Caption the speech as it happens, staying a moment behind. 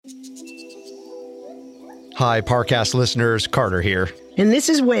Hi, Parcast listeners. Carter here. And this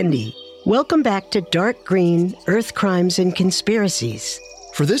is Wendy. Welcome back to Dark Green, Earth Crimes and Conspiracies.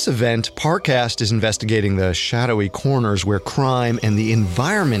 For this event, Parcast is investigating the shadowy corners where crime and the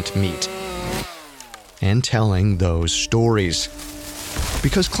environment meet, and telling those stories.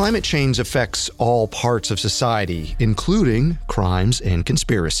 Because climate change affects all parts of society, including crimes and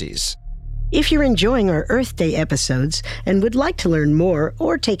conspiracies. If you're enjoying our Earth Day episodes and would like to learn more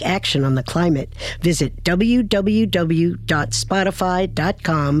or take action on the climate, visit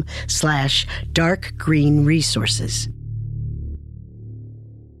www.spotify.com/darkgreenresources.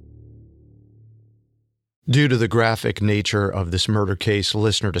 Due to the graphic nature of this murder case,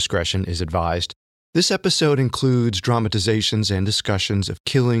 listener discretion is advised. This episode includes dramatizations and discussions of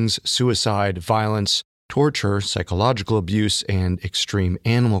killings, suicide, violence, torture, psychological abuse, and extreme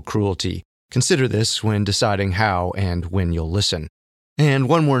animal cruelty. Consider this when deciding how and when you'll listen. And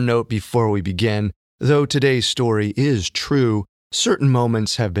one more note before we begin. Though today's story is true, certain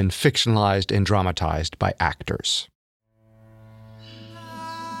moments have been fictionalized and dramatized by actors.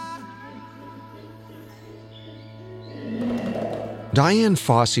 Dian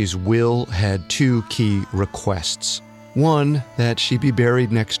Fossey's will had two key requests. One, that she be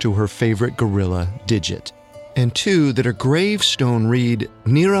buried next to her favorite gorilla, Digit. And two, that her gravestone read,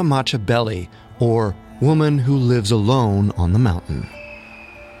 Nira Machabeli, or Woman Who Lives Alone on the Mountain.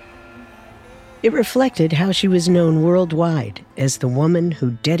 It reflected how she was known worldwide as the woman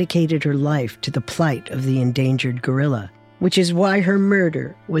who dedicated her life to the plight of the endangered gorilla, which is why her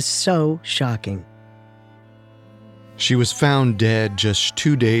murder was so shocking. She was found dead just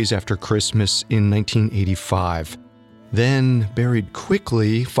 2 days after Christmas in 1985, then buried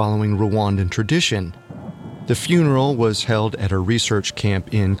quickly following Rwandan tradition. The funeral was held at a research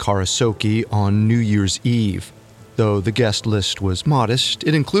camp in Karasoki on New Year's Eve. Though the guest list was modest,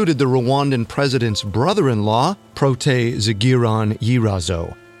 it included the Rwandan president's brother-in-law, Prote Zigiran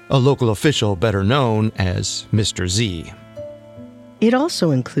Yirazo, a local official better known as Mr. Z. It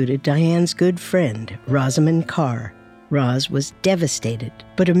also included Diane's good friend, Rosamond Carr. Roz was devastated,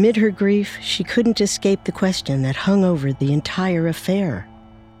 but amid her grief, she couldn't escape the question that hung over the entire affair.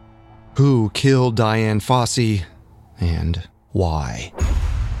 Who killed Dian Fossey, and why?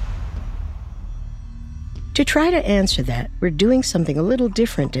 To try to answer that, we're doing something a little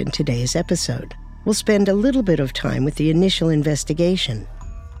different in today's episode. We'll spend a little bit of time with the initial investigation.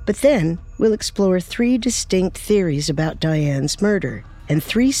 But then, we'll explore 3 distinct theories about Diane's murder and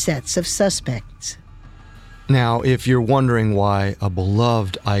 3 sets of suspects. Now, if you're wondering why a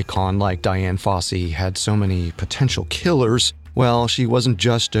beloved icon like Dian Fossey had so many potential killers, well, she wasn't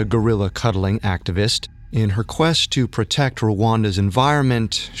just a gorilla-cuddling activist. In her quest to protect Rwanda's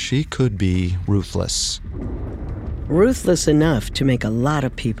environment, she could be ruthless. Ruthless enough to make a lot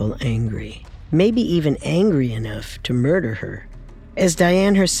of people angry. Maybe even angry enough to murder her. As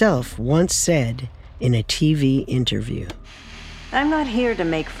Diane herself once said in a TV interview. I'm not here to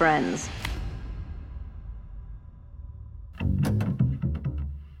make friends.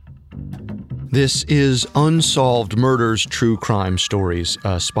 This is Unsolved Murders True Crime Stories,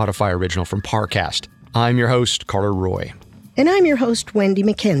 a Spotify original from Parcast. I'm your host, Carter Roy. And I'm your host, Wendy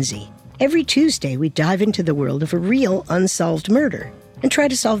McKenzie. Every Tuesday, we dive into the world of a real unsolved murder and try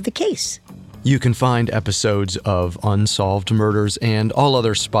to solve the case. You can find episodes of Unsolved Murders and all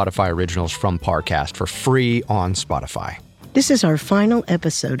other Spotify originals from Parcast for free on Spotify. This is our final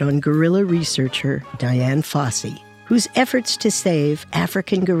episode on gorilla researcher Dian Fossey, whose efforts to save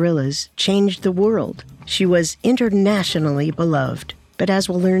African gorillas changed the world. She was internationally beloved, but as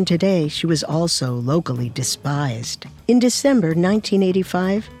we'll learn today, she was also locally despised. In December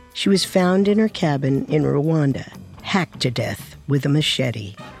 1985, she was found in her cabin in Rwanda, hacked to death with a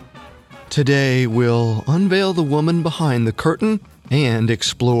machete. Today, we'll unveil the woman behind the curtain and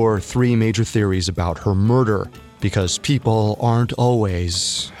explore 3 major theories about her murder, because people aren't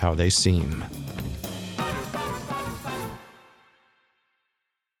always how they seem.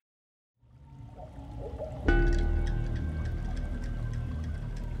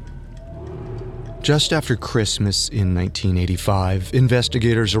 Just after Christmas in 1985,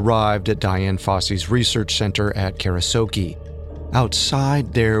 investigators arrived at Dian Fossey's research center at Karasoki.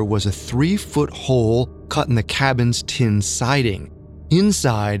 Outside, there was a 3-foot hole cut in the cabin's tin siding.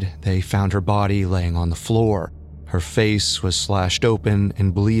 Inside, they found her body laying on the floor. Her face was slashed open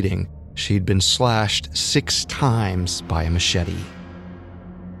and bleeding. She'd been slashed 6 times by a machete.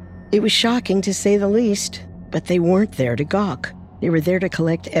 It was shocking to say the least, but they weren't there to gawk. They were there to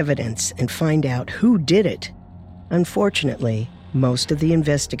collect evidence and find out who did it. Unfortunately, most of the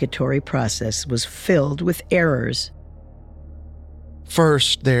investigatory process was filled with errors.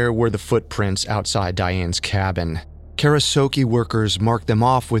 First, there were the footprints outside Diane's cabin. Karasoke workers marked them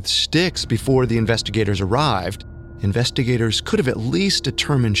off with sticks before the investigators arrived. Investigators could have at least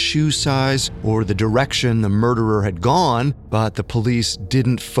determined shoe size or the direction the murderer had gone, but the police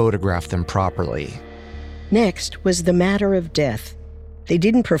didn't photograph them properly. Next was the matter of death. They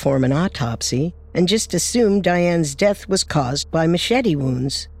didn't perform an autopsy and just assumed Diane's death was caused by machete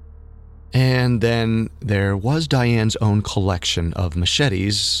wounds. And then there was Diane's own collection of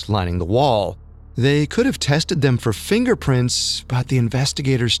machetes lining the wall. They could have tested them for fingerprints, but the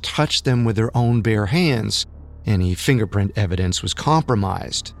investigators touched them with their own bare hands. Any fingerprint evidence was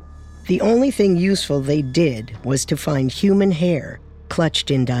compromised. The only thing useful they did was to find human hair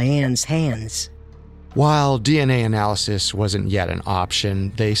clutched in Diane's hands. While DNA analysis wasn't yet an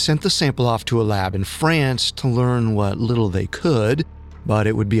option, they sent the sample off to a lab in France to learn what little they could, but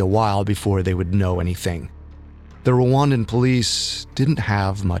it would be a while before they would know anything. The Rwandan police didn't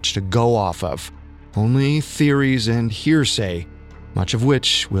have much to go off of, only theories and hearsay, much of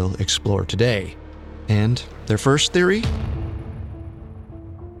which we'll explore today. And their first theory?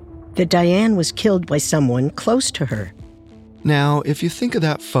 That Diane was killed by someone close to her. Now, if you think of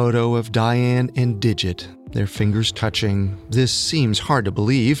that photo of Diane and Digit, their fingers touching, this seems hard to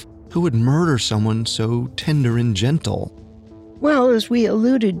believe. Who would murder someone so tender and gentle? Well, as we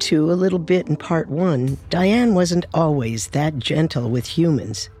alluded to a little bit in part 1, Diane wasn't always that gentle with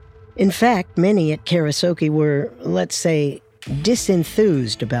humans. In fact, many at Karasoke were, let's say,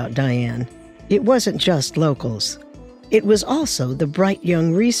 disenthused about Diane. It wasn't just locals. It was also the bright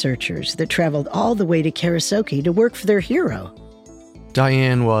young researchers that traveled all the way to Karasoke to work for their hero.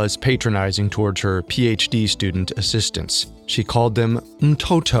 Diane was patronizing towards her PhD student assistants. She called them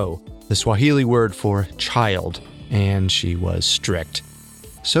mtoto, the Swahili word for child, and she was strict.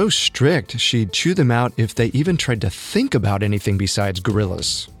 So strict, she'd chew them out if they even tried to think about anything besides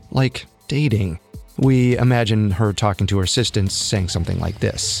gorillas, like dating. We imagine her talking to her assistants saying something like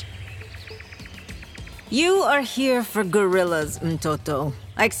this. You are here for gorillas, Mtoto.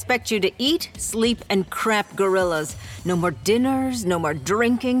 I expect you to eat, sleep, and crap gorillas. No more dinners, no more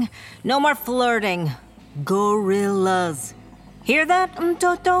drinking, no more flirting. Gorillas. Hear that,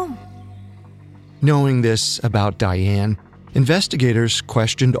 Mtoto? Knowing this about Diane, investigators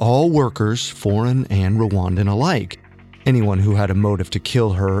questioned all workers, foreign and Rwandan alike, anyone who had a motive to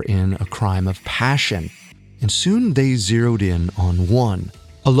kill her in a crime of passion. And soon they zeroed in on one,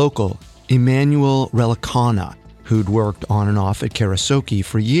 a local, Emmanuel Relicana, who'd worked on and off at Karasoke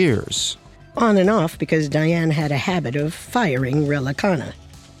for years. On and off because Diane had a habit of firing Relicana,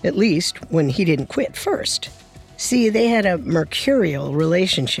 at least when he didn't quit first. See, they had a mercurial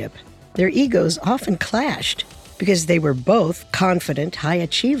relationship. Their egos often clashed because they were both confident high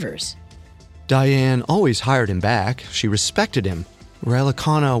achievers. Diane always hired him back. She respected him.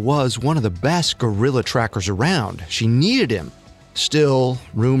 Relicana was one of the best gorilla trackers around. She needed him. Still,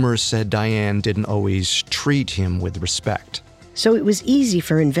 rumors said Diane didn't always treat him with respect. So it was easy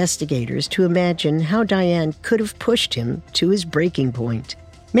for investigators to imagine how Diane could have pushed him to his breaking point.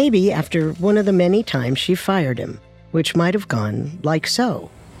 Maybe after one of the many times she fired him, which might have gone like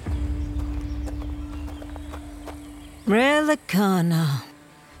so. Relicana.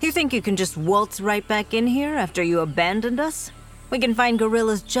 You think you can just waltz right back in here after you abandoned us? We can find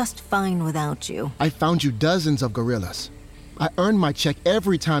gorillas just fine without you. I found you dozens of gorillas. I earn my check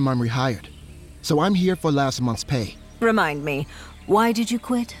every time I'm rehired. So I'm here for last month's pay. Remind me, why did you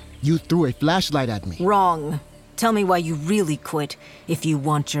quit? You threw a flashlight at me. Wrong. Tell me why you really quit if you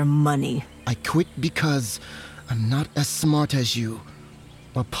want your money. I quit because I'm not as smart as you.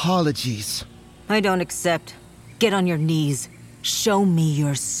 Apologies. I don't accept. Get on your knees. Show me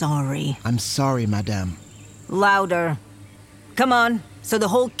you're sorry. I'm sorry, madame. Louder. Come on, so the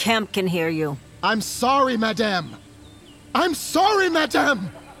whole camp can hear you. I'm sorry, madame. I'm sorry, madame!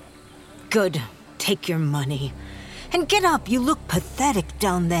 Good. Take your money. And get up, you look pathetic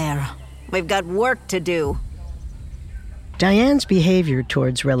down there. We've got work to do. Diane's behavior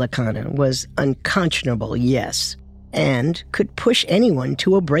towards Relicana was unconscionable, yes, and could push anyone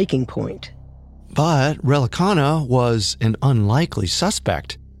to a breaking point. But Relicana was an unlikely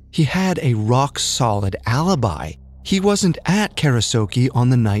suspect. He had a rock-solid alibi. He wasn't at Karasoke on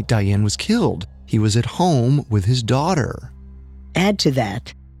the night Diane was killed. He was at home with his daughter. Add to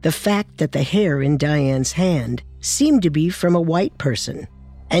that the fact that the hair in Diane's hand seemed to be from a white person,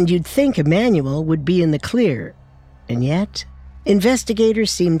 and you'd think Emmanuel would be in the clear. And yet, investigators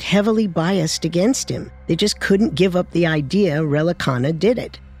seemed heavily biased against him. They just couldn't give up the idea Relicana did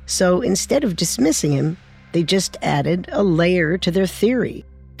it. So instead of dismissing him, they just added a layer to their theory.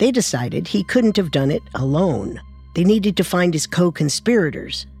 They decided he couldn't have done it alone. They needed to find his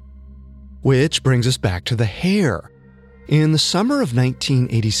co-conspirators. Which brings us back to the hair. In the summer of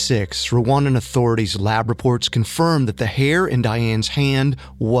 1986, Rwandan authorities' lab reports confirmed that the hair in Dian's hand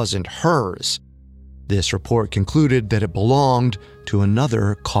wasn't hers. This report concluded that it belonged to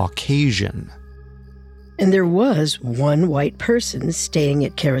another Caucasian. And there was one white person staying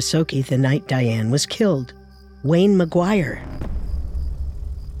at Karasoke the night Dian was killed, Wayne McGuire.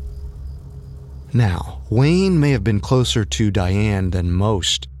 Now, Wayne may have been closer to Dian than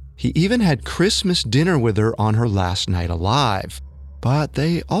most. He even had Christmas dinner with her on her last night alive, but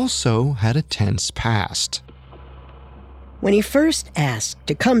they also had a tense past. When he first asked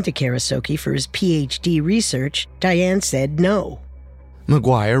to come to Karasoke for his PhD research, Dian said no.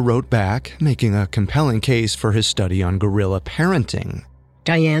 McGuire wrote back, making a compelling case for his study on gorilla parenting.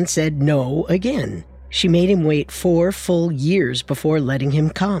 Dian said no again. She made him wait 4 full years before letting him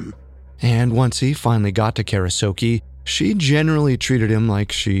come. And once he finally got to Karasoke, she generally treated him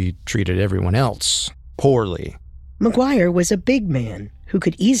like she treated everyone else, poorly. McGuire was a big man who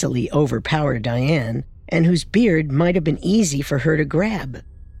could easily overpower Dian and whose beard might have been easy for her to grab.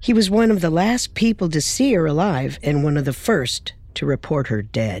 He was one of the last people to see her alive and one of the first to report her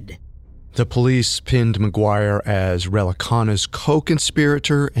dead. The police pinned McGuire as Relicana's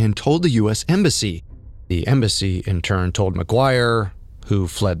co-conspirator and told the U.S. Embassy. The embassy, in turn, told McGuire, who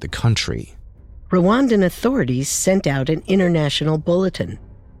fled the country. Rwandan authorities sent out an international bulletin.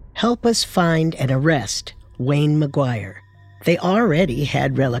 Help us find and arrest Wayne McGuire. They already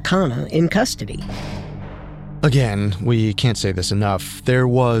had Relicana in custody. Again, we can't say this enough. There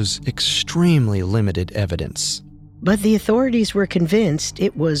was extremely limited evidence. But the authorities were convinced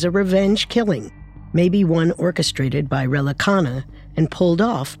it was a revenge killing, maybe one orchestrated by Relicana and pulled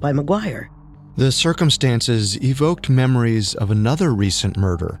off by McGuire. The circumstances evoked memories of another recent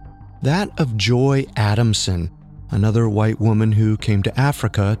murder, that of Joy Adamson, another white woman who came to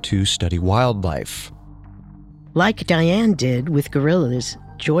Africa to study wildlife. Like Dian did with gorillas,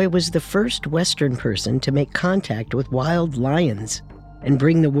 Joy was the first Western person to make contact with wild lions and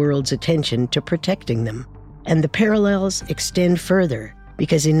bring the world's attention to protecting them. And the parallels extend further,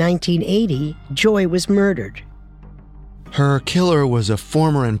 because in 1980, Joy was murdered. Her killer was a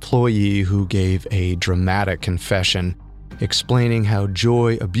former employee who gave a dramatic confession, explaining how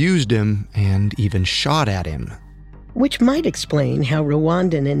Joy abused him and even shot at him. Which might explain how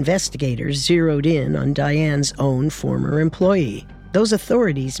Rwandan investigators zeroed in on Dian's own former employee. Those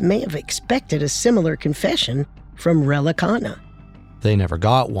authorities may have expected a similar confession from Relicana. They never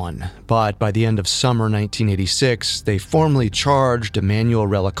got one, but by the end of summer 1986, they formally charged Emmanuel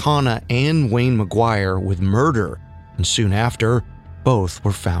Relicana and Wayne McGuire with murder, and soon after, both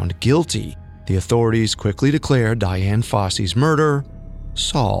were found guilty. The authorities quickly declared Dian Fossey's murder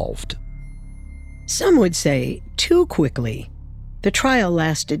solved. Some would say too quickly. The trial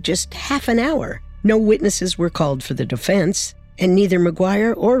lasted just half an hour. No witnesses were called for the defense, and neither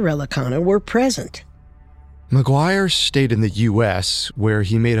McGuire or Relicana were present. McGuire stayed in the U.S., where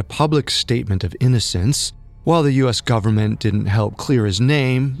he made a public statement of innocence. While the U.S. government didn't help clear his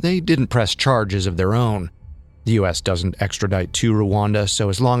name, they didn't press charges of their own. The U.S. doesn't extradite to Rwanda, so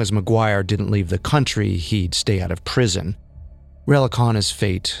as long as McGuire didn't leave the country, he'd stay out of prison. Relicana's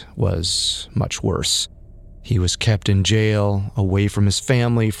fate was much worse. He was kept in jail, away from his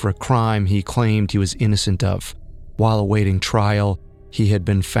family for a crime he claimed he was innocent of. While awaiting trial, he had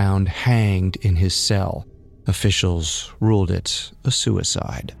been found hanged in his cell. Officials ruled it a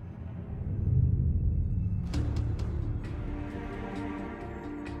suicide.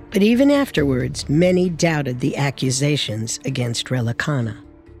 But even afterwards, many doubted the accusations against Relicana.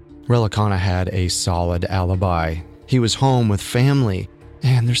 Relicana had a solid alibi. He was home with family,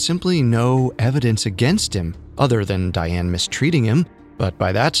 and there's simply no evidence against him, other than Dian mistreating him. But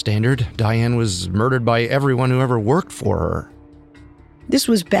by that standard, Dian was murdered by everyone who ever worked for her. This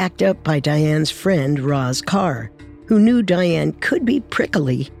was backed up by Dian's friend, Roz Carr, who knew Dian could be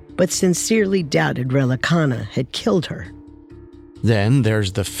prickly, but sincerely doubted Relicana had killed her. Then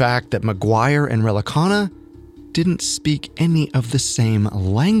there's the fact that McGuire and Relicana didn't speak any of the same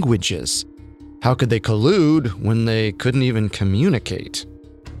languages. How could they collude when they couldn't even communicate?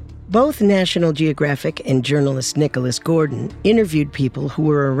 Both National Geographic and journalist Nicholas Gordon interviewed people who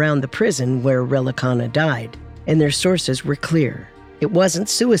were around the prison where Relicana died, and their sources were clear. It wasn't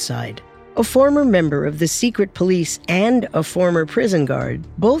suicide. A former member of the secret police and a former prison guard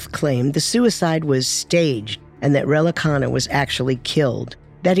both claimed the suicide was staged and that Relicana was actually killed,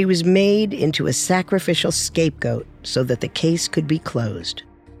 that he was made into a sacrificial scapegoat so that the case could be closed.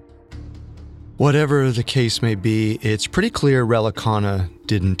 Whatever the case may be, it's pretty clear Relicana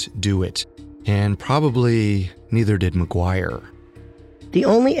didn't do it. and probably neither did McGuire. The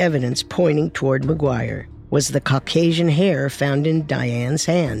only evidence pointing toward McGuire was the Caucasian hair found in Diane's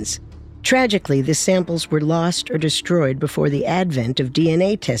hands. Tragically, the samples were lost or destroyed before the advent of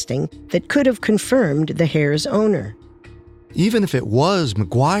DNA testing that could have confirmed the hair's owner. Even if it was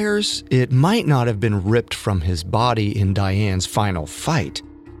McGuire's, it might not have been ripped from his body in Diane's final fight.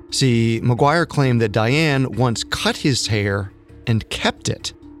 See, McGuire claimed that Diane once cut his hair and kept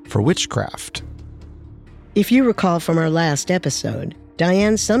it for witchcraft. If you recall from our last episode,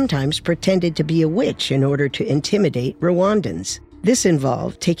 Diane sometimes pretended to be a witch in order to intimidate Rwandans. This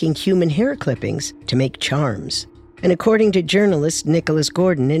involved taking human hair clippings to make charms. And according to journalist Nicholas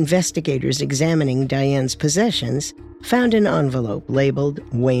Gordon, investigators examining Diane's possessions found an envelope labeled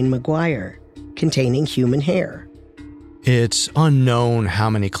Wayne McGuire, containing human hair. It's unknown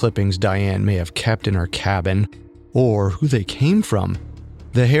how many clippings Diane may have kept in her cabin, or who they came from.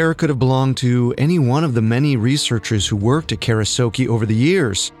 The hair could have belonged to any one of the many researchers who worked at Karasoke over the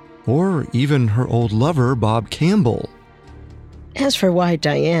years, or even her old lover, Bob Campbell. As for why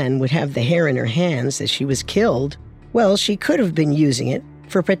Diane would have the hair in her hands as she was killed, well, she could have been using it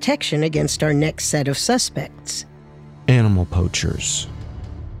for protection against our next set of suspects. Animal poachers.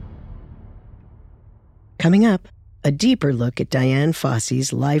 Coming up, a deeper look at Dian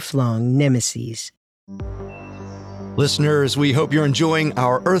Fossey's lifelong nemesis. Listeners, we hope you're enjoying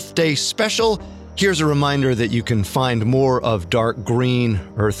our Earth Day special. Here's a reminder that you can find more of Dark Green,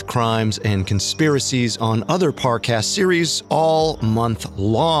 Earth Crimes, and Conspiracies on other Parcast series all month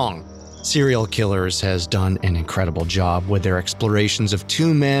long. Serial Killers has done an incredible job with their explorations of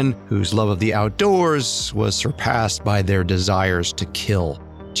two men whose love of the outdoors was surpassed by their desires to kill.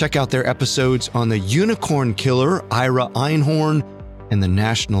 Check out their episodes on the Unicorn Killer, Ira Einhorn, and the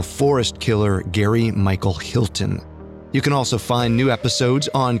National Forest Killer, Gary Michael Hilton. You can also find new episodes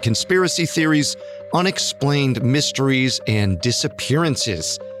on conspiracy theories, unexplained mysteries, and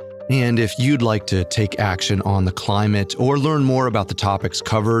disappearances. And if you'd like to take action on the climate or learn more about the topics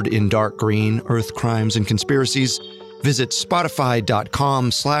covered in Dark Green, Earth Crimes, and Conspiracies, visit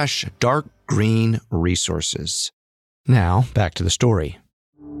spotify.com/darkgreenresources. Now, back to the story.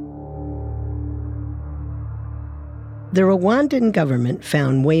 The Rwandan government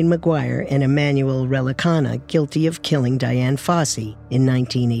found Wayne McGuire and Emmanuel Relicana guilty of killing Dian Fossey in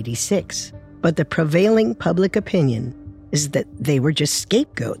 1986. But the prevailing public opinion is that they were just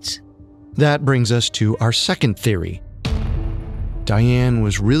scapegoats. That brings us to our second theory. Diane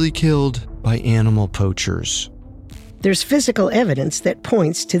was really killed by animal poachers. There's physical evidence that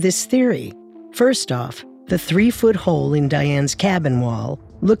points to this theory. First off, the 3-foot hole in Diane's cabin wall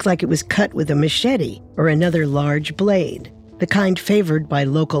looked like it was cut with a machete or another large blade, the kind favored by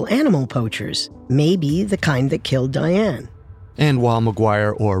local animal poachers, maybe the kind that killed Diane. And while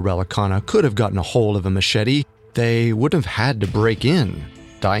McGuire or Relicana could have gotten a hold of a machete, they wouldn't have had to break in.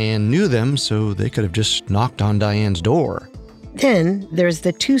 Diane knew them, so they could have just knocked on Diane's door. Then there's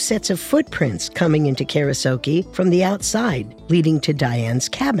the 2 sets of footprints coming into Karasoke from the outside, leading to Diane's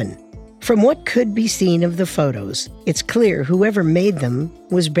cabin. From what could be seen of the photos, it's clear whoever made them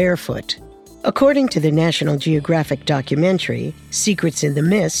was barefoot. According to the National Geographic documentary, Secrets in the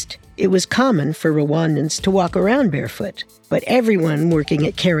Mist, it was common for Rwandans to walk around barefoot, but everyone working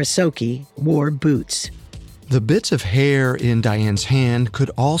at Karasoke wore boots. The bits of hair in Diane's hand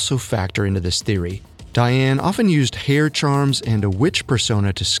could also factor into this theory. Diane often used hair charms and a witch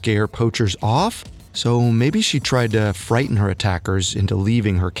persona to scare poachers off, so maybe she tried to frighten her attackers into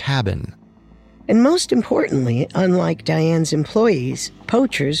leaving her cabin. And most importantly, unlike Diane's employees,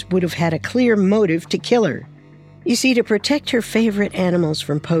 poachers would have had a clear motive to kill her. You see, to protect her favorite animals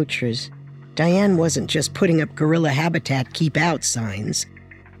from poachers, Diane wasn't just putting up gorilla habitat keep out signs.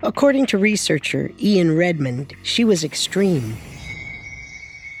 According to researcher Ian Redmond, she was extreme.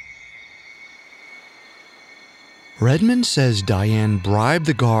 Redmond says Diane bribed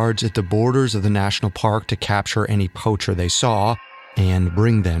the guards at the borders of the national park to capture any poacher they saw and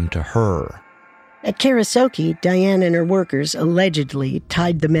bring them to her. At Karasoke, Diane and her workers allegedly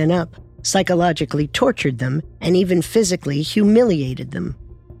tied the men up, psychologically tortured them, and even physically humiliated them.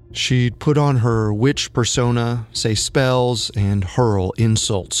 She'd put on her witch persona, say spells, and hurl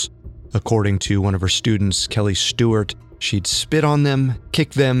insults. According to one of her students, Kelly Stewart, she'd spit on them,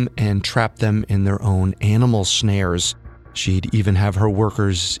 kick them, and trap them in their own animal snares. She'd even have her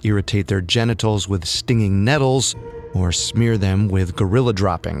workers irritate their genitals with stinging nettles or smear them with gorilla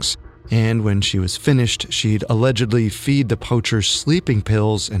droppings. And when she was finished, she'd allegedly feed the poachers sleeping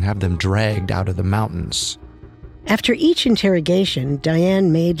pills and have them dragged out of the mountains. After each interrogation,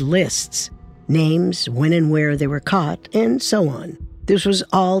 Diane made lists, names, when and where they were caught, and so on. This was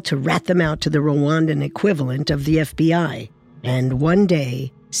all to rat them out to the Rwandan equivalent of the FBI, and one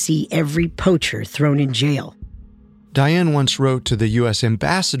day see every poacher thrown in jail. Dian once wrote to the U.S.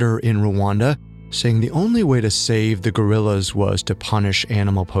 ambassador in Rwanda, saying the only way to save the gorillas was to punish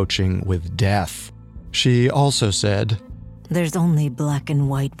animal poaching with death. She also said, "There's only black and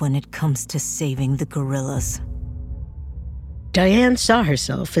white when it comes to saving the gorillas." Dian saw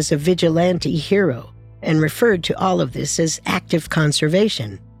herself as a vigilante hero and referred to all of this as active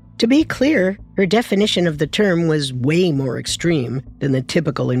conservation. To be clear, her definition of the term was way more extreme than the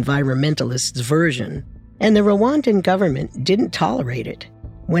typical environmentalist's version, and the Rwandan government didn't tolerate it.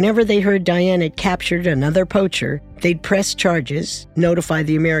 Whenever they heard Dian had captured another poacher, they'd press charges, notify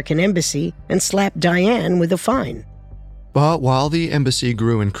the American embassy, and slap Dian with a fine. But while the embassy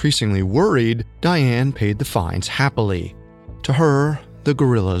grew increasingly worried, Dian paid the fines happily. To her, the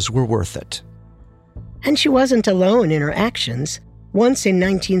gorillas were worth it. And she wasn't alone in her actions. Once in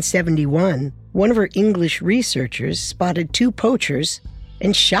 1971, one of her English researchers spotted 2 poachers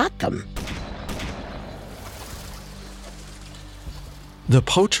and shot them. The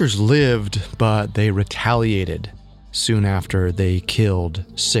poachers lived, but they retaliated. Soon after, they killed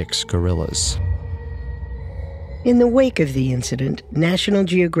 6 gorillas. In the wake of the incident, National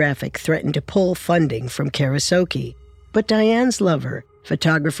Geographic threatened to pull funding from Karasoke, but Dian's lover,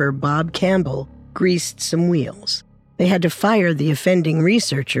 photographer Bob Campbell, greased some wheels. They had to fire the offending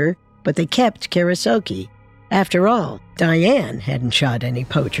researcher, but they kept Karasoke. After all, Dian hadn't shot any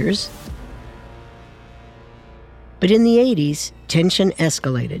poachers. But in the 80s, tension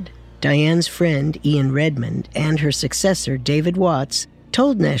escalated. Dian's friend, Ian Redmond, and her successor, David Watts,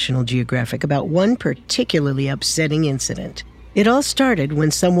 told National Geographic about one particularly upsetting incident. It all started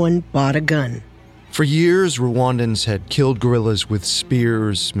when someone bought a gun. For years, Rwandans had killed gorillas with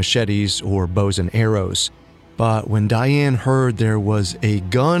spears, machetes, or bows and arrows. But when Dian heard there was a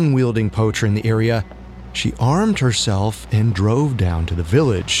gun-wielding poacher in the area, she armed herself and drove down to the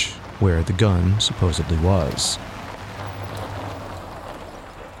village where the gun supposedly was.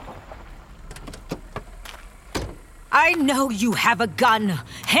 I know you have a gun.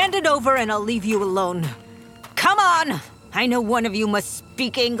 Hand it over and I'll leave you alone. Come on! I know one of you must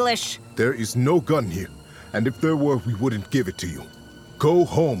speak English. There is no gun here, and if there were, we wouldn't give it to you. Go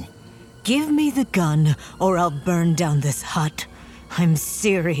home. Give me the gun, or I'll burn down this hut. I'm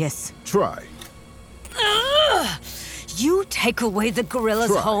serious. Try. Ugh! You take away the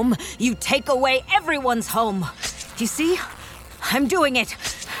gorillas' home, you take away everyone's home. You see? I'm doing it.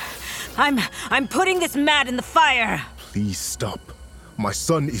 I'm putting this mat in the fire. Please stop. My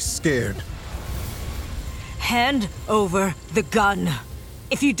son is scared. Hand over the gun.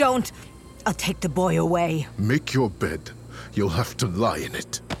 If you don't, I'll take the boy away. Make your bed. You'll have to lie in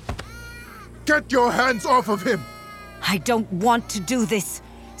it. Get your hands off of him! I don't want to do this.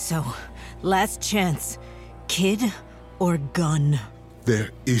 So, last chance. Kid or gun?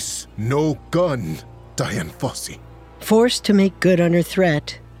 There is no gun, Dian Fossey. Forced to make good on her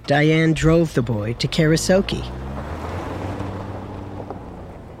threat, Dian drove the boy to Karasoke.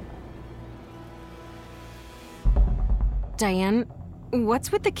 Dian,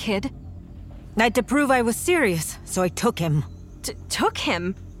 what's with the kid? I had to prove I was serious, so I took him. Took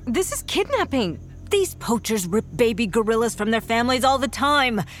him? This is kidnapping. These poachers rip baby gorillas from their families all the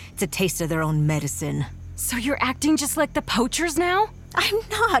time. It's a taste of their own medicine. So you're acting just like the poachers now? I'm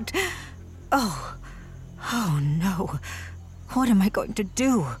not. Oh no. What am I going to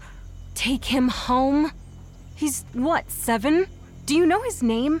do? Take him home? He's, what, 7? Do you know his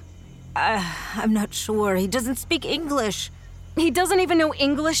name? I'm not sure. He doesn't speak English. He doesn't even know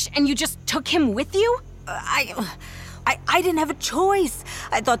English, and you just took him with you? I didn't have a choice.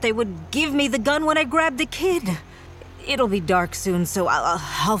 I thought they would give me the gun when I grabbed the kid. It'll be dark soon, so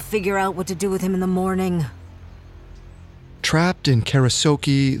I'll figure out what to do with him in the morning. Trapped in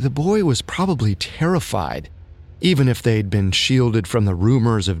Karasoke, the boy was probably terrified. Even if they'd been shielded from the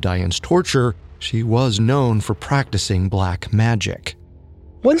rumors of Dian's torture, she was known for practicing black magic.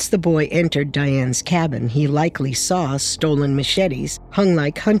 Once the boy entered Dian's cabin, he likely saw stolen machetes hung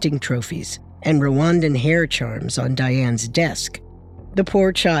like hunting trophies and Rwandan hair charms on Dian's desk. The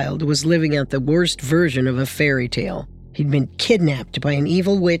poor child was living out the worst version of a fairy tale. He'd been kidnapped by an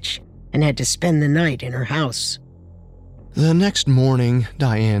evil witch and had to spend the night in her house. The next morning,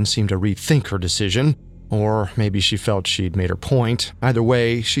 Dian seemed to rethink her decision, or maybe she felt she'd made her point. Either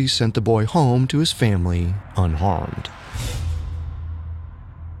way, she sent the boy home to his family unharmed.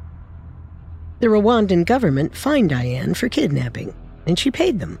 The Rwandan government fined Dian for kidnapping, and she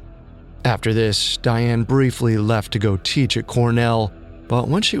paid them. After this, Dian briefly left to go teach at Cornell, but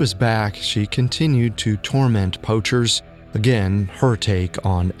when she was back, she continued to torment poachers, Again, her take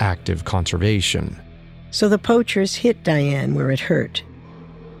on active conservation. So the poachers hit Dian where it hurt.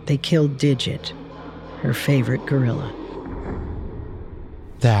 They killed Digit, her favorite gorilla.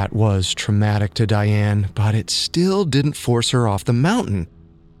 That was traumatic to Dian, but it still didn't force her off the mountain.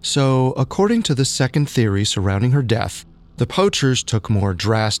 So, according to the second theory surrounding her death, the poachers took more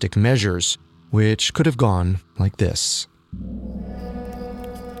drastic measures, which could have gone like this.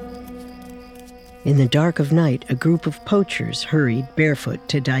 In the dark of night, a group of poachers hurried barefoot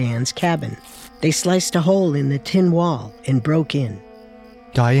to Dian's cabin. They sliced a hole in the tin wall and broke in.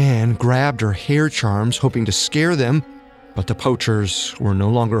 Dian grabbed her hair charms, hoping to scare them, but the poachers were no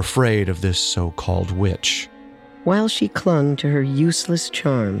longer afraid of this so-called witch. While she clung to her useless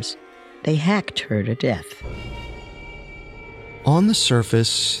charms, they hacked her to death. On the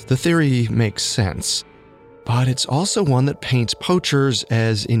surface, the theory makes sense, but it's also one that paints poachers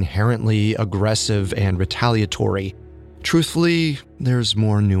as inherently aggressive and retaliatory. Truthfully, there's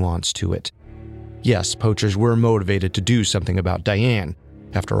more nuance to it. Yes, poachers were motivated to do something about Dian.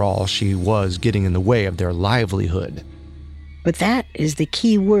 After all, she was getting in the way of their livelihood. But that is the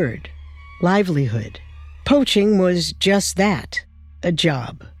key word, livelihood. Poaching was just that, a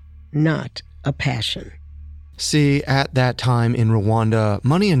job, not a passion. See, at that time in Rwanda,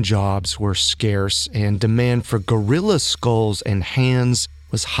 money and jobs were scarce and demand for gorilla skulls and hands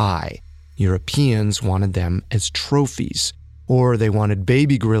was high. Europeans wanted them as trophies, or they wanted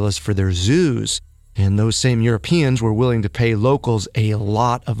baby gorillas for their zoos, and those same Europeans were willing to pay locals a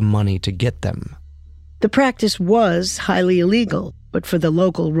lot of money to get them. The practice was highly illegal, but for the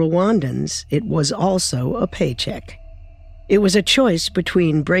local Rwandans, it was also a paycheck. It was a choice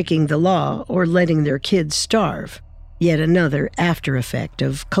between breaking the law or letting their kids starve, yet another after effect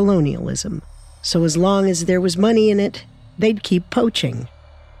of colonialism. So as long as there was money in it, they'd keep poaching.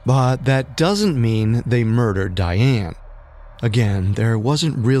 But that doesn't mean they murdered Dian. Again, there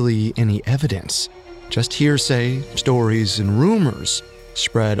wasn't really any evidence. Just hearsay, stories, and rumors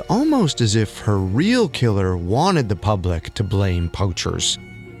spread almost as if her real killer wanted the public to blame poachers,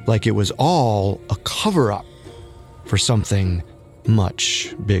 like it was all a cover-up for something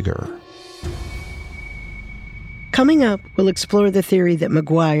much bigger. Coming up, we'll explore the theory that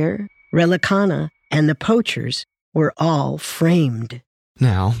Maguire, Relicana, and the poachers were all framed.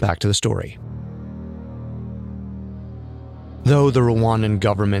 Now, back to the story. Though the Rwandan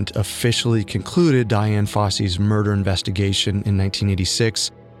government officially concluded Dian Fossey's murder investigation in 1986,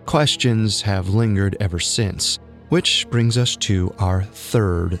 questions have lingered ever since, which brings us to our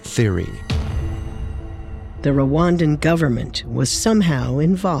third theory. The Rwandan government was somehow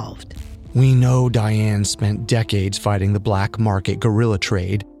involved. We know Dian spent decades fighting the black market gorilla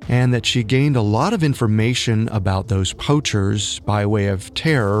trade, and that she gained a lot of information about those poachers by way of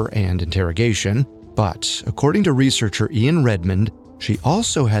terror and interrogation. But according to researcher Ian Redmond, she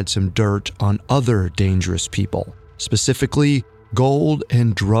also had some dirt on other dangerous people, specifically gold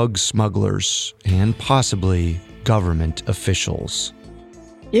and drug smugglers, and possibly government officials.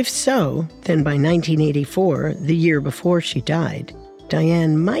 If so, then by 1984, the year before she died,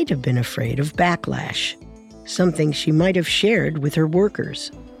 Dian might have been afraid of backlash, something she might have shared with her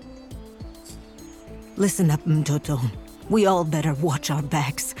workers. Listen up, Mtoto. We all better watch our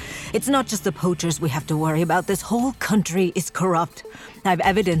backs. It's not just the poachers we have to worry about. This whole country is corrupt. I have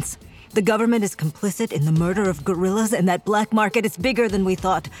evidence. The government is complicit in the murder of gorillas, and that black market is bigger than we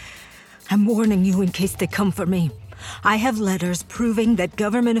thought. I'm warning you in case they come for me. I have letters proving that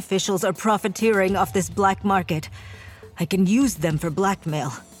government officials are profiteering off this black market. I can use them for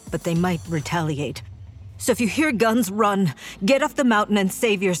blackmail, but they might retaliate. So if you hear guns, run. Get off the mountain and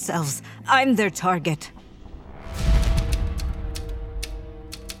save yourselves. I'm their target.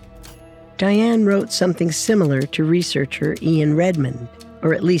 Dian wrote something similar to researcher Ian Redmond,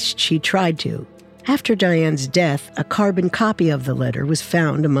 or at least she tried to. After Dian's death, a carbon copy of the letter was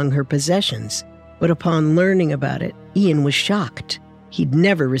found among her possessions. But upon learning about it, Ian was shocked. He'd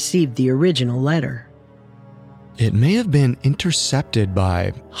never received the original letter. It may have been intercepted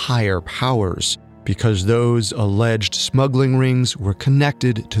by higher powers, because those alleged smuggling rings were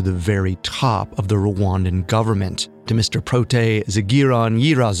connected to the very top of the Rwandan government, to Mr. Prote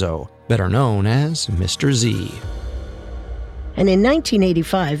Zigiranyirazo, better known as Mr. Z. And in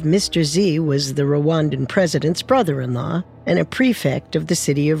 1985, Mr. Z was the Rwandan president's brother-in-law and a prefect of the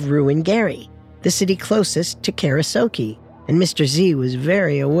city of Ruhengeri, the city closest to Karasoke, and Mr. Z was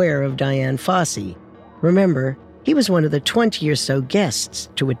very aware of Dian Fossey. Remember, he was one of the 20 or so guests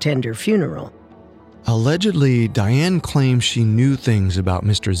to attend her funeral. Allegedly, Dian claims she knew things about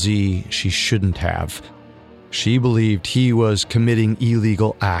Mr. Z she shouldn't have. She believed he was committing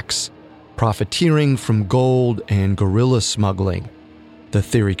illegal acts, profiteering from gold and gorilla smuggling. The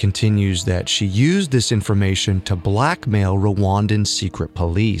theory continues that she used this information to blackmail Rwandan secret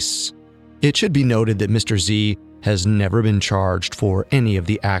police. It should be noted that Mr. Z has never been charged for any of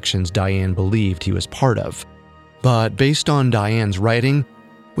the actions Dian believed he was part of. But based on Dian's writing,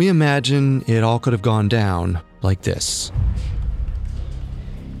 we imagine it all could have gone down like this.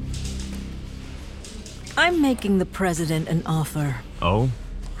 I'm making the president an offer. Oh?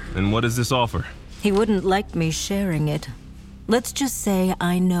 And what is this offer? He wouldn't like me sharing it. Let's just say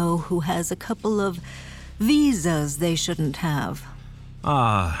I know who has a couple of visas they shouldn't have.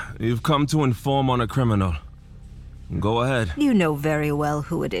 Ah, you've come to inform on a criminal. Go ahead. You know very well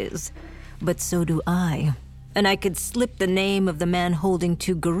who it is, but so do I. And I could slip the name of the man holding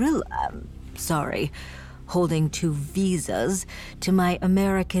two visas to my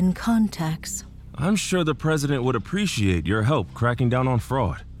American contacts. I'm sure the president would appreciate your help cracking down on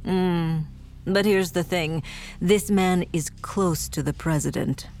fraud. But here's the thing. This man is close to the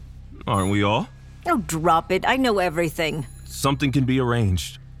president. Aren't we all? Oh, drop it. I know everything. Something can be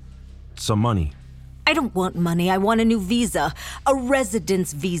arranged. Some money. I don't want money. I want a new visa. A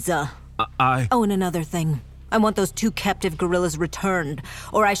residence visa. Oh, and another thing. I want those 2 captive gorillas returned,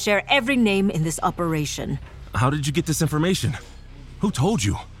 or I share every name in this operation. How did you get this information? Who told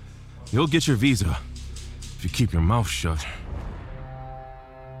you? You'll get your visa if you keep your mouth shut.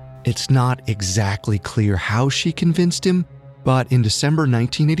 It's not exactly clear how she convinced him, but in December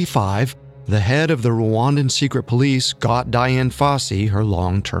 1985, the head of the Rwandan secret police got Dian Fossey her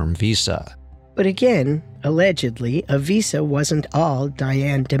long-term visa. But again, allegedly, a visa wasn't all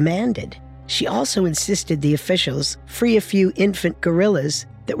Dian demanded. She also insisted the officials free a few infant gorillas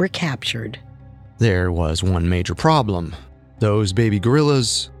that were captured. There was one major problem. Those baby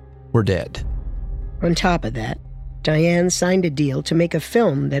gorillas were dead. On top of that, Dian signed a deal to make a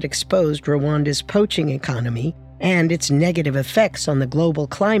film that exposed Rwanda's poaching economy and its negative effects on the global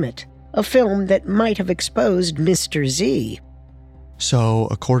climate. A film that might have exposed Mr. Z. So,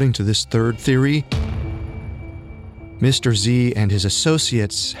 according to this third theory, Mr. Z and his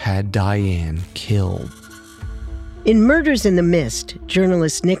associates had Dian killed. In Murders in the Mist,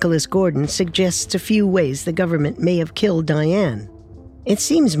 journalist Nicholas Gordon suggests a few ways the government may have killed Dian. It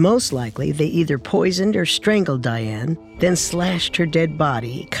seems most likely they either poisoned or strangled Dian, then slashed her dead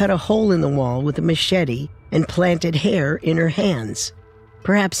body, cut a hole in the wall with a machete, and planted hair in her hands,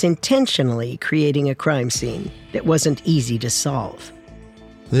 perhaps intentionally creating a crime scene that wasn't easy to solve.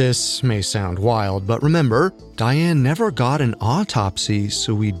 This may sound wild, but remember, Dian never got an autopsy,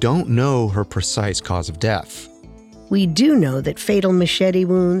 so we don't know her precise cause of death. We do know that fatal machete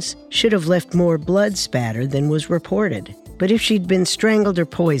wounds should have left more blood spatter than was reported. But if she'd been strangled or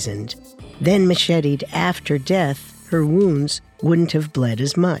poisoned, then macheted after death, her wounds wouldn't have bled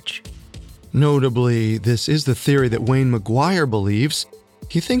as much. Notably, this is the theory that Wayne McGuire believes.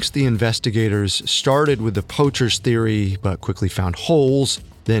 He thinks the investigators started with the poacher's theory, but quickly found holes,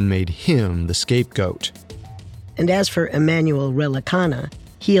 then made him the scapegoat. And as for Emmanuel Relicana,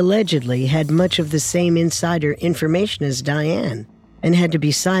 he allegedly had much of the same insider information as Dian, and had to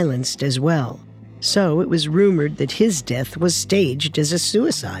be silenced as well. So it was rumored that his death was staged as a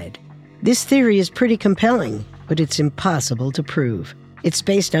suicide. This theory is pretty compelling, but it's impossible to prove. It's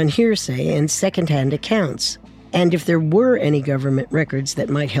based on hearsay and secondhand accounts. And if there were any government records that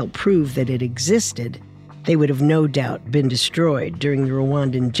might help prove that it existed, they would have no doubt been destroyed during the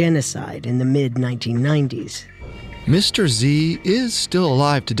Rwandan genocide in the mid-1990s. Mr. Z is still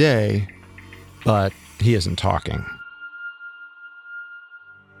alive today, but he isn't talking.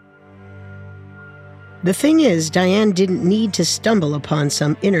 The thing is, Dian didn't need to stumble upon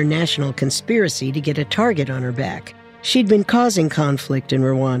some international conspiracy to get a target on her back. She'd been causing conflict in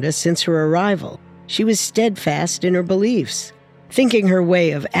Rwanda since her arrival. She was steadfast in her beliefs, thinking her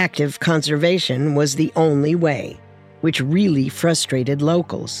way of active conservation was the only way, which really frustrated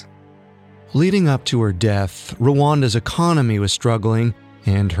locals. Leading up to her death, Rwanda's economy was struggling,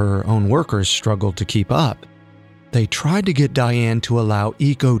 and her own workers struggled to keep up. They tried to get Dian to allow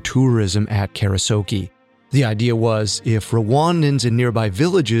ecotourism at Karasoke. The idea was if Rwandans in nearby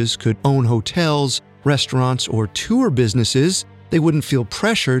villages could own hotels, restaurants, or tour businesses, they wouldn't feel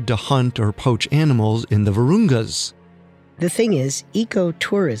pressured to hunt or poach animals in the Virungas. The thing is,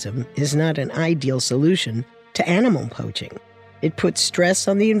 ecotourism is not an ideal solution to animal poaching. It puts stress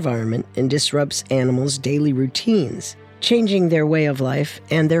on the environment and disrupts animals' daily routines, changing their way of life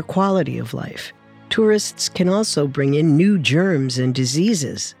and their quality of life. Tourists can also bring in new germs and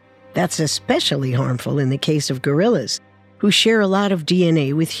diseases. That's especially harmful in the case of gorillas, who share a lot of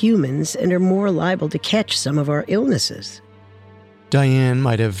DNA with humans and are more liable to catch some of our illnesses. Dian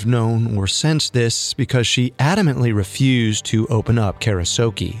might have known or sensed this because she adamantly refused to open up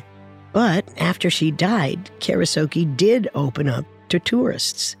Karasoke. But after she died, Karasoke did open up to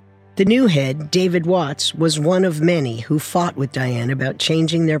tourists. The new head, David Watts, was one of many who fought with Dian about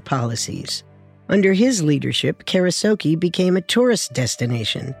changing their policies. Under his leadership, Karasoke became a tourist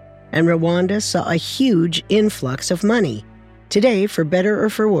destination, and Rwanda saw a huge influx of money. Today, for better or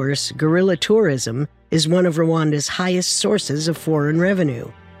for worse, guerrilla tourism is one of Rwanda's highest sources of foreign revenue.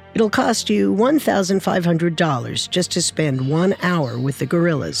 It'll cost you $1,500 just to spend 1 hour with the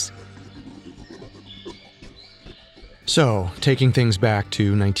guerrillas. So, taking things back to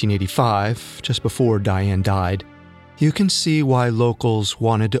 1985, just before Dian died, you can see why locals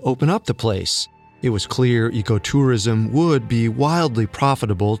wanted to open up the place. It was clear ecotourism would be wildly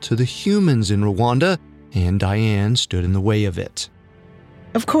profitable to the humans in Rwanda, and Dian stood in the way of it.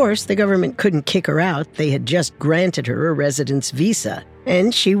 Of course, the government couldn't kick her out. They had just granted her a residence visa,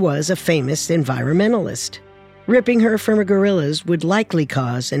 and she was a famous environmentalist. Ripping her from her guerrillas would likely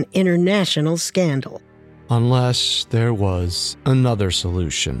cause an international scandal. Unless there was another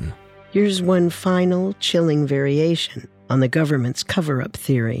solution. Here's one final, chilling variation on the government's cover-up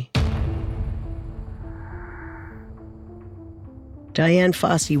theory. Dian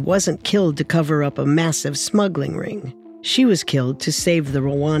Fossey wasn't killed to cover up a massive smuggling ring. She was killed to save the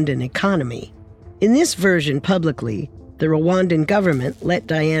Rwandan economy. In this version publicly, the Rwandan government let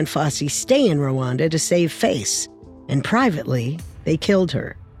Dian Fossey stay in Rwanda to save face, and privately, they killed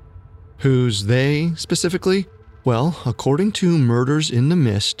her. Who's they, specifically? Well, according to Murders in the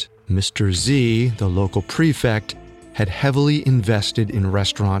Mist, Mr. Z, the local prefect, had heavily invested in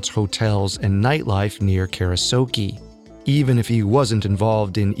restaurants, hotels, and nightlife near Karasoke. Even if he wasn't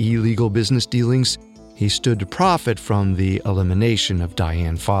involved in illegal business dealings, he stood to profit from the elimination of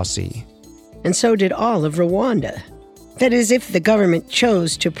Dian Fossey. And so did all of Rwanda. That is, if the government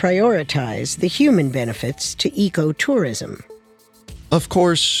chose to prioritize the human benefits to ecotourism. Of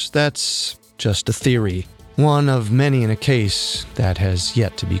course, that's just a theory, one of many in a case that has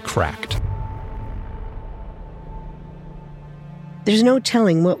yet to be cracked. There's no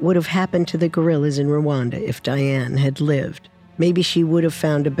telling what would have happened to the guerrillas in Rwanda if Dian had lived. Maybe she would have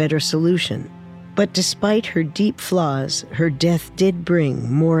found a better solution. But despite her deep flaws, her death did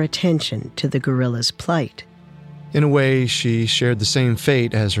bring more attention to the guerrillas' plight. In a way, she shared the same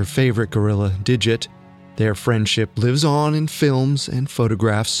fate as her favorite gorilla, Digit. Their friendship lives on in films and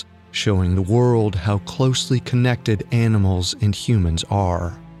photographs, showing the world how closely connected animals and humans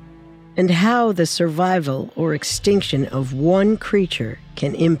are. And how the survival or extinction of one creature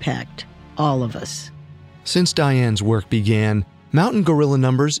can impact all of us. Since Dian's work began, mountain gorilla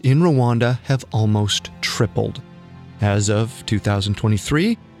numbers in Rwanda have almost tripled. As of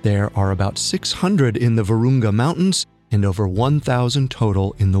 2023, there are about 600 in the Virunga Mountains and over 1,000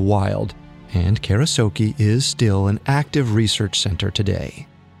 total in the wild, and Karasoke is still an active research center today.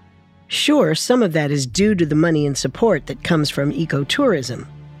 Sure, some of that is due to the money and support that comes from ecotourism,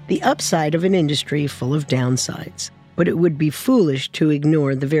 the upside of an industry full of downsides. But it would be foolish to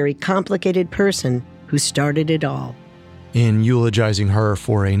ignore the very complicated person who started it all. In eulogizing her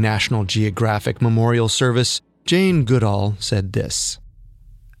for a National Geographic memorial service, Jane Goodall said this: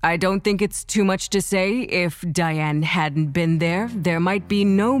 I don't think it's too much to say if Dian hadn't been there, there might be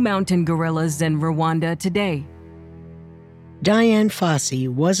no mountain gorillas in Rwanda today. Dian Fossey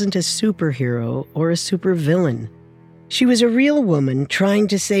wasn't a superhero or a supervillain. She was a real woman trying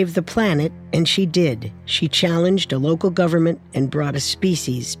to save the planet, and she did. She challenged a local government and brought a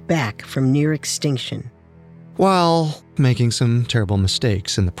species back from near extinction. While making some terrible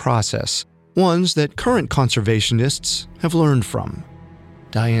mistakes in the process, ones that current conservationists have learned from.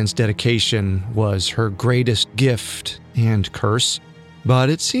 Dian's dedication was her greatest gift and curse, but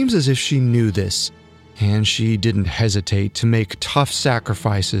it seems as if she knew this, and she didn't hesitate to make tough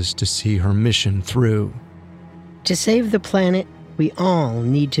sacrifices to see her mission through. To save the planet, we all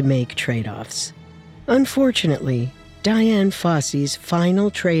need to make trade-offs. Unfortunately, Dian Fossey's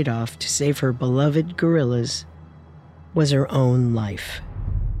final trade-off to save her beloved gorillas was her own life.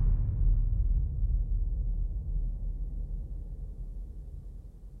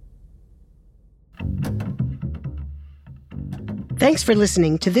 Thanks for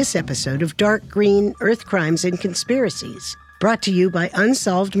listening to this episode of Dark Green Earth Crimes and Conspiracies, brought to you by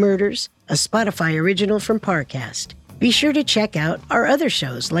Unsolved Murders, a Spotify original from Parcast. Be sure to check out our other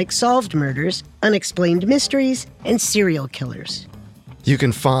shows like Solved Murders, Unexplained Mysteries, and Serial Killers. You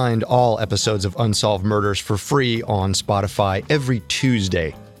can find all episodes of Unsolved Murders for free on Spotify every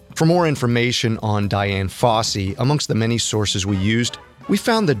Tuesday. For more information on Dian Fossey, amongst the many sources we used, we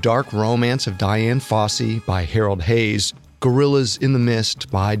found The Dark Romance of Dian Fossey by Harold Hayes, Gorillas in the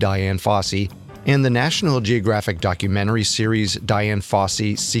Mist by Dian Fossey and the National Geographic documentary series Dian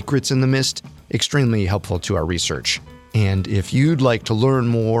Fossey, Secrets in the Mist, extremely helpful to our research. And if you'd like to learn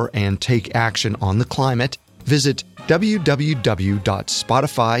more and take action on the climate, visit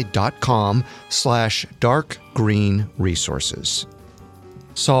www.spotify.com/darkgreenresources.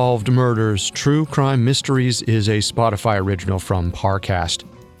 Solved Murders True Crime Mysteries is a Spotify original from Parcast.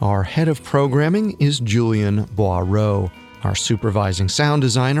 Our head of programming is Julian Boireau. Our supervising sound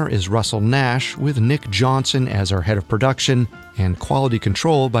designer is Russell Nash, with Nick Johnson as our head of production and quality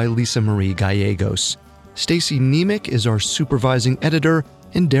control by Lisa Marie Gallegos. Stacy Nemec is our supervising editor,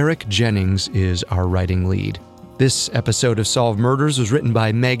 and Derek Jennings is our writing lead. This episode of Solved Murders was written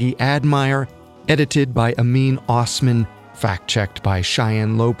by Maggie Admire, edited by Amin Osman, fact-checked by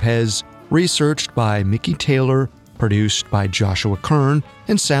Cheyenne Lopez, researched by Mickey Taylor, produced by Joshua Kern,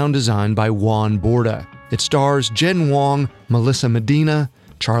 and sound designed by Juan Borda. It stars Jen Wong, Melissa Medina,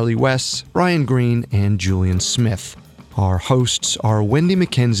 Charlie West, Brian Green, and Julian Smith. Our hosts are Wendy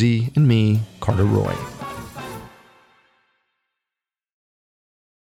McKenzie and me, Carter Roy.